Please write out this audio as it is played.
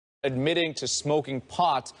admitting to smoking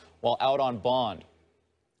pot while out on bond.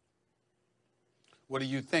 What do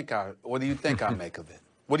you think I make of it?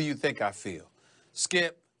 What do you think I feel?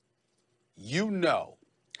 Skip, you know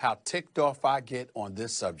how ticked off I get on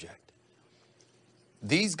this subject.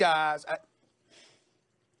 These guys,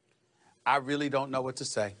 I really don't know what to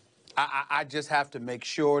say. I just have to make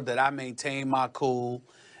sure that I maintain my cool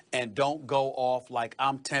and don't go off like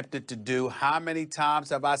I'm tempted to do. How many times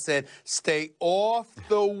have I said, stay off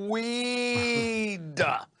the weed?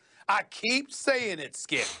 I keep saying it,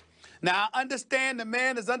 Skip. Now, I understand the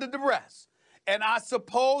man is under duress. And I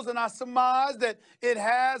suppose and I surmise that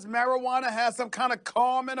marijuana has some kind of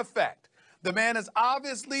calming effect. The man is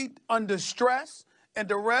obviously under stress and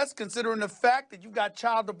duress, considering the fact that you've got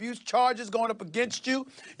child abuse charges going up against you.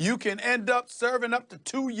 You can end up serving up to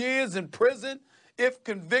 2 years in prison if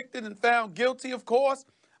convicted and found guilty, of course.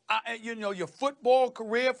 You know, your football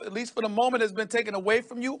career, at least for the moment, has been taken away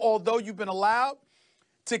from you, although you've been allowed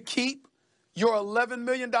to keep your $11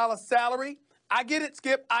 million salary. I get it,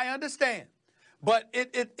 Skip. I understand. But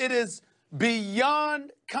it is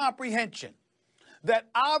beyond comprehension that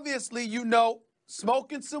obviously, you know,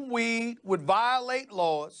 smoking some weed would violate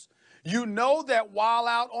laws. You know that while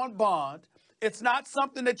out on bond, it's not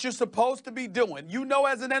something that you're supposed to be doing. You know,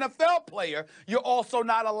 as an NFL player, you're also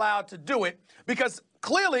not allowed to do it because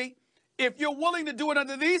clearly, if you're willing to do it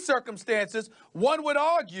under these circumstances, one would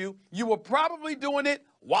argue you were probably doing it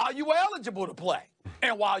while you were eligible to play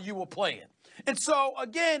and while you were playing. And so,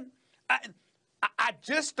 again, I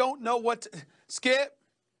just don't know what to, Skip.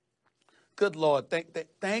 Good Lord, thank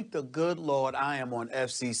the good Lord I am on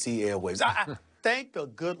FCC airwaves. I thank the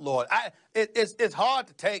good Lord. It's hard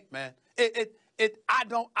to take, man. I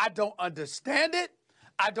don't understand it.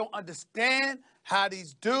 I don't understand how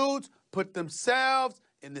these dudes put themselves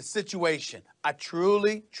in this situation. I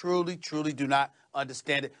truly, truly, truly do not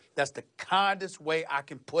understand it. That's the kindest way I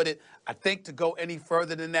can put it. I think to go any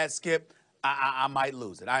further than that, Skip, I might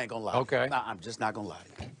lose it. I ain't gonna lie. Okay. I'm just not gonna lie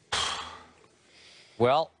to you.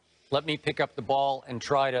 Well, let me pick up the ball and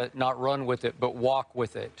try to not run with it, but walk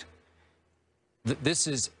with it. This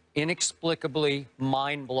is inexplicably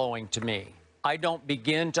mind-blowing to me. I don't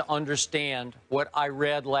begin to understand what I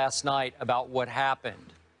read last night about what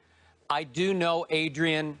happened. I do know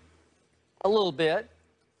Adrian a little bit.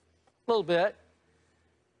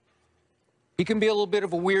 He can be a little bit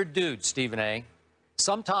of a weird dude, Stephen A.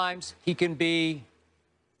 Sometimes he can be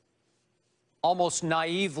almost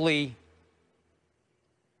naively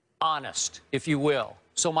honest, if you will.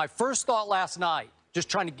 So my first thought last night, just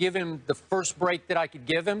trying to give him the first break that I could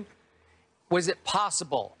give him, was it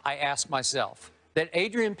possible, I asked myself, that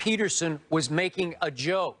Adrian Peterson was making a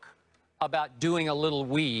joke about doing a little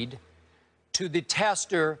weed to the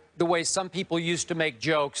tester the way some people used to make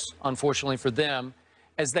jokes, unfortunately for them,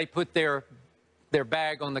 as they put their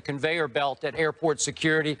bag on the conveyor belt at airport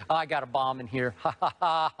security. Oh, I got a bomb in here. Ha, ha,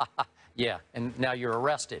 ha, ha. Yeah, and now you're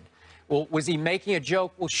arrested. Well, was he making a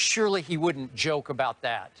joke? Well, surely he wouldn't joke about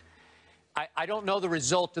that. I don't know the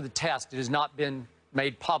result of the test. It has not been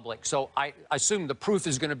made public. So I assume the proof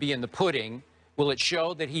is going to be in the pudding. Will it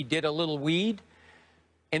show that he did a little weed?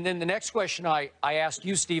 And then the next question I asked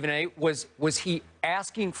you, Stephen A., was he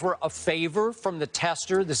asking for a favor from the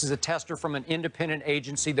tester? This is a tester from an independent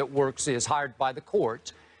agency that is hired by the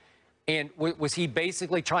court. And was he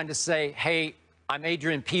basically trying to say, hey, I'm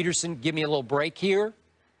Adrian Peterson, give me a little break here?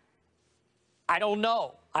 I don't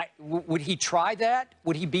know. Would he try that?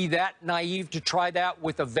 Would he be that naive to try that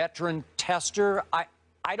with a veteran tester?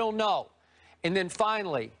 I don't know. And then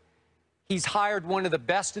finally, he's hired one of the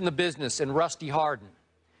best in the business in Rusty Hardin.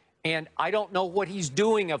 And I don't know what he's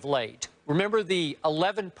doing of late. Remember the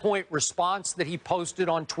 11-point response that he posted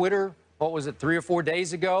on Twitter, what was it, 3 or 4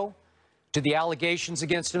 days ago, to the allegations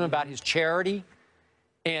against him about his charity?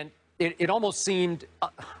 And it almost seemed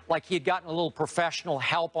like he had gotten a little professional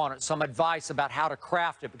help on it, some advice about how to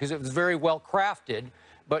craft it, because it was very well crafted.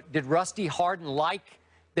 But did Rusty Hardin like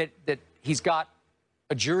that he's got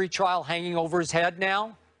a jury trial hanging over his head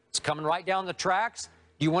now? It's coming right down the tracks.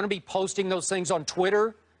 Do you want to be posting those things on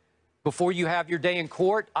Twitter before you have your day in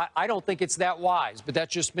court? I don't think it's that wise, but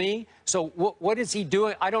that's just me. So what is he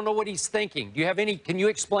doing? I don't know what he's thinking. Do you have any, can you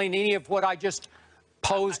explain any of what I just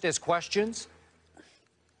posed as questions?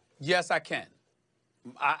 Yes, I can.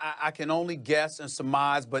 I can only guess and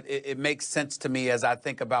surmise, but it makes sense to me as I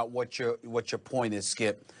think about what your point is,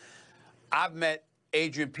 Skip. I've met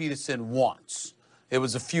Adrian Peterson once. It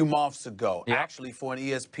was a few months ago, actually, for an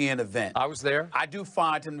ESPN event. I was there. I do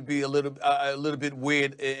find him to be a little bit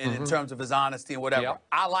weird in terms of his honesty and whatever.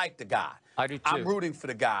 I like the guy. I do too. I'm rooting for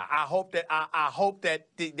the guy. I hope that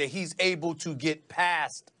he's able to get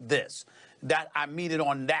past this. That I mean it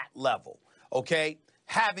on that level. Okay.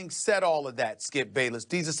 Having said all of that, Skip Bayless,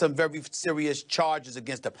 these are some very serious charges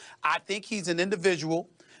against him. I think he's an individual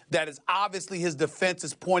that is obviously his defense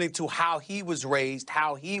is pointing to how he was raised,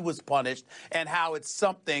 how he was punished, and how it's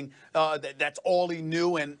something that's all he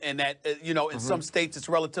knew, and that, in some states it's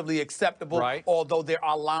relatively acceptable, although there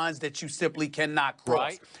are lines that you simply cannot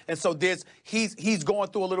cross. And so he's going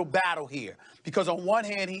through a little battle here because on one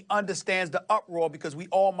hand, he understands the uproar because we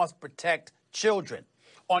all must protect children.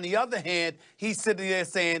 On the other hand, he's sitting there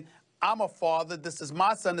saying, I'm a father. This is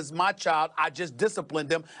my son. This is my child. I just disciplined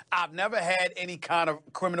him. I've never had any kind of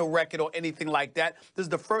criminal record or anything like that. This is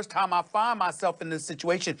the first time I find myself in this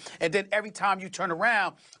situation. And then every time you turn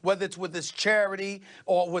around, whether it's with this charity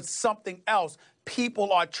or with something else,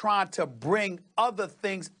 people are trying to bring other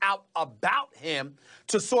things out about him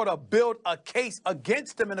to sort of build a case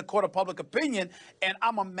against him in a court of public opinion. And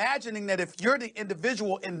I'm imagining that if you're the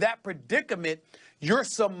individual in that predicament, you're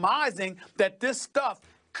surmising that this stuff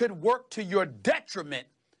could work to your detriment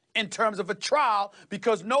in terms of a trial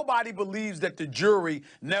because nobody believes that the jury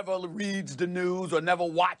never reads the news or never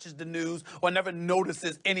watches the news or never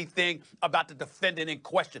notices anything about the defendant in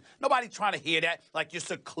question. Nobody's trying to hear that, like you're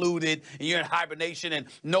secluded and you're in hibernation and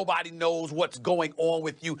nobody knows what's going on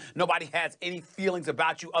with you. Nobody has any feelings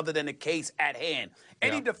about you other than the case at hand.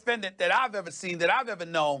 Any defendant that I've ever seen, that I've ever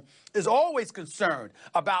known, is always concerned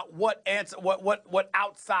about what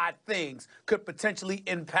outside things could potentially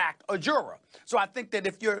impact a juror. So I think that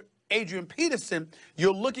if you're Adrian Peterson,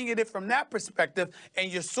 you're looking at it from that perspective,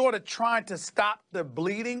 and you're sort of trying to stop the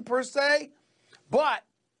bleeding per se, but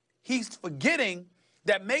he's forgetting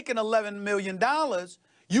that making $11 million,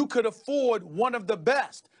 you could afford one of the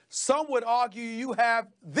best. Some would argue you have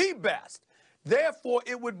the best. Therefore,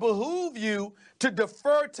 it would behoove you to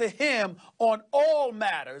defer to him on all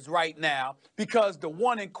matters right now, because the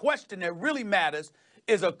one in question that really matters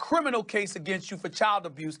is a criminal case against you for child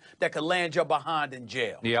abuse that could land you behind in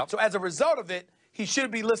jail. So as a result of it, he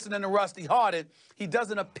should be listening to Rusty Hardin. He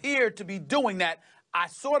doesn't appear to be doing that. I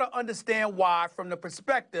sort of understand why, from the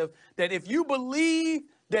perspective that if you believe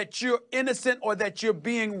that you're innocent or that you're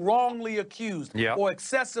being wrongly accused or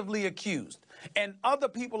excessively accused, and other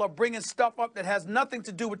people are bringing stuff up that has nothing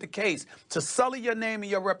to do with the case to sully your name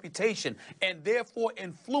and your reputation and therefore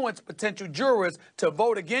influence potential jurors to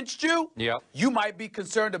vote against you, you might be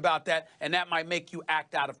concerned about that, and that might make you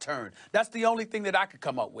act out of turn. That's the only thing that I could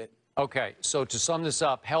come up with. Okay, so to sum this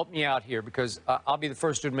up, help me out here, because I'll be the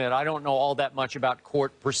first to admit I don't know all that much about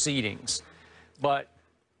court proceedings. But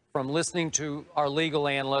from listening to our legal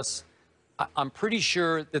analysts, I'm pretty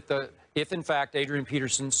sure that if in fact Adrian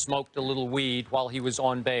Peterson smoked a little weed while he was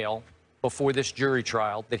on bail before this jury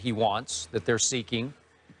trial that he wants, that they're seeking,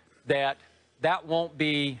 that won't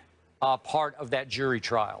be part of that jury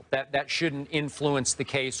trial. That shouldn't influence the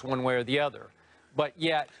case one way or the other. But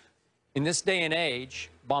yet, in this day and age,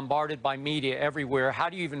 bombarded by media everywhere, how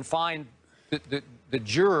do you even find the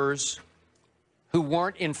jurors who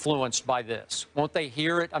weren't influenced by this? Won't they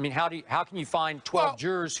hear it? I mean, how can you find 12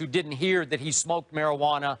 jurors who didn't hear that he smoked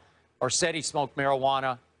marijuana or said he smoked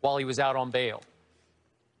marijuana while he was out on bail?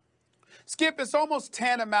 Skip, it's almost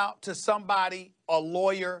tantamount to somebody, a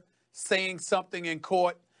lawyer, saying something in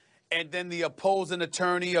court, and then the opposing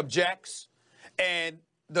attorney objects, and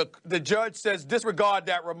the judge says, disregard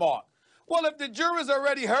that remark. Well, if the jurors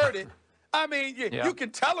already heard it, I mean, you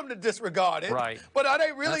can tell them to disregard it, but are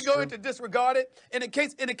they really going to disregard it? In the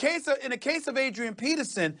case of Adrian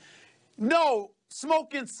Peterson, no,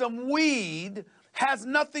 smoking some weed has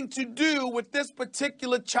nothing to do with this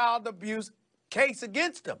particular child abuse case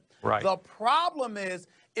against him. The problem is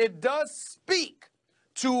it does speak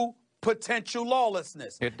to potential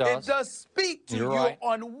lawlessness. It does speak to your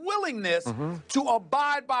unwillingness to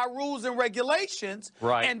abide by rules and regulations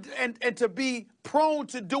and to be prone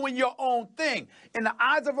to doing your own thing. In the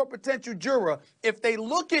eyes of a potential juror, if they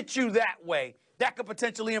look at you that way, that could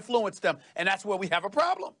potentially influence them, and that's where we have a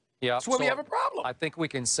problem. That's where we have a problem. I think we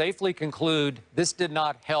can safely conclude this did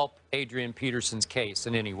not help Adrian Peterson's case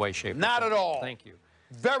in any way, shape, or form. Not at all. Thank you.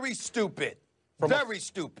 Very stupid. Very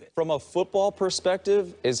stupid. From a football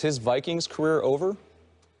perspective, is his Vikings career over?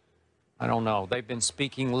 I don't know. They've been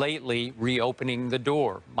speaking lately, reopening the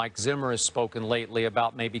door. Mike Zimmer has spoken lately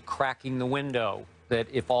about maybe cracking the window, that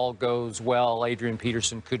if all goes well, Adrian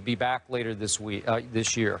Peterson could be back later this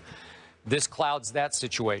year. This clouds that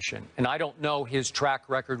situation. And I don't know his track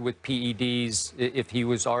record with PEDs, if he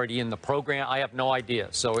was already in the program. I have no idea.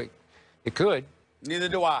 So it could. Neither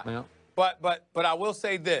do I. But I will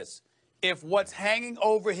say this. If what's hanging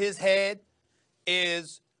over his head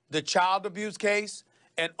is the child abuse case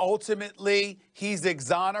and ultimately he's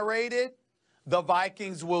exonerated, the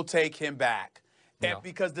Vikings will take him back. Yeah. And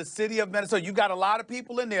because the city of Minnesota, you got a lot of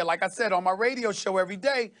people in there. Like I said, on my radio show every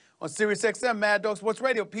day on Sirius XM, Mad Dog Sports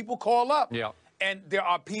Radio, people call up. Yeah. And there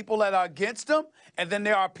are people that are against him. And then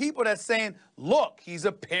there are people that saying, look, he's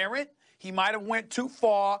a parent. He might have went too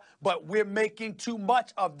far, but we're making too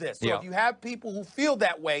much of this. So if you have people who feel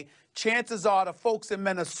that way, chances are the folks in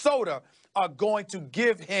Minnesota are going to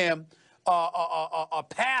give him a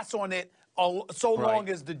pass on it so long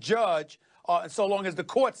as the judge, so long as the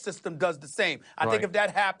court system does the same. I think if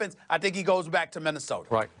that happens, I think he goes back to Minnesota.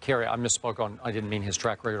 Right. Kerry, I misspoke on, I didn't mean his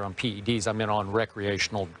track record on PEDs. I meant on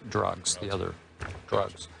recreational drugs, the other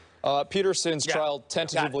drugs. Peterson's trial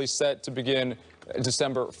tentatively set to begin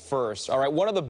December 1st. All right, one of the